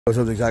What's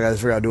up, guys? I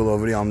figured I'd do a little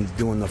video. I'm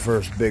doing the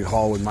first big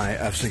haul with my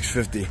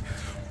F650.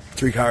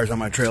 3 cars on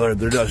my trailer.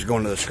 They're just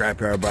going to the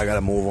scrapyard, but I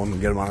gotta move them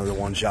and get them out of the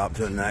one shop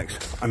to the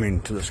next. I mean,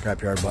 to the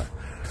scrapyard, but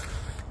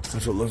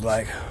that's what it looks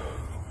like.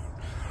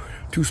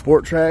 2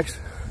 Sport Tracks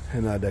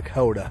and a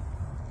Dakota.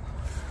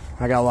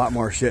 I got a lot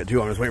more shit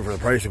too. I'm just waiting for the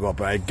price to go up,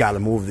 but I gotta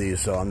move these,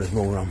 so I'm just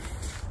moving them.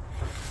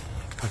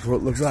 That's what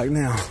it looks like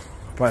now.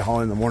 Probably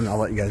haul in the morning. I'll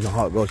let you guys know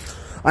how it goes.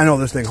 I know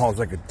this thing hauls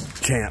like a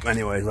champ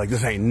anyways. Like,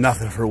 this ain't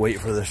nothing for weight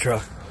for this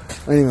truck.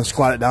 I ain't even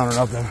squat it down or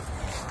nothing.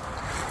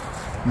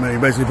 I mean,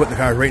 you're basically putting the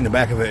cars right in the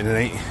back of it, and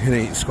it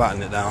ain't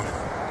squatting it down.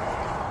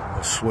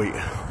 That's sweet.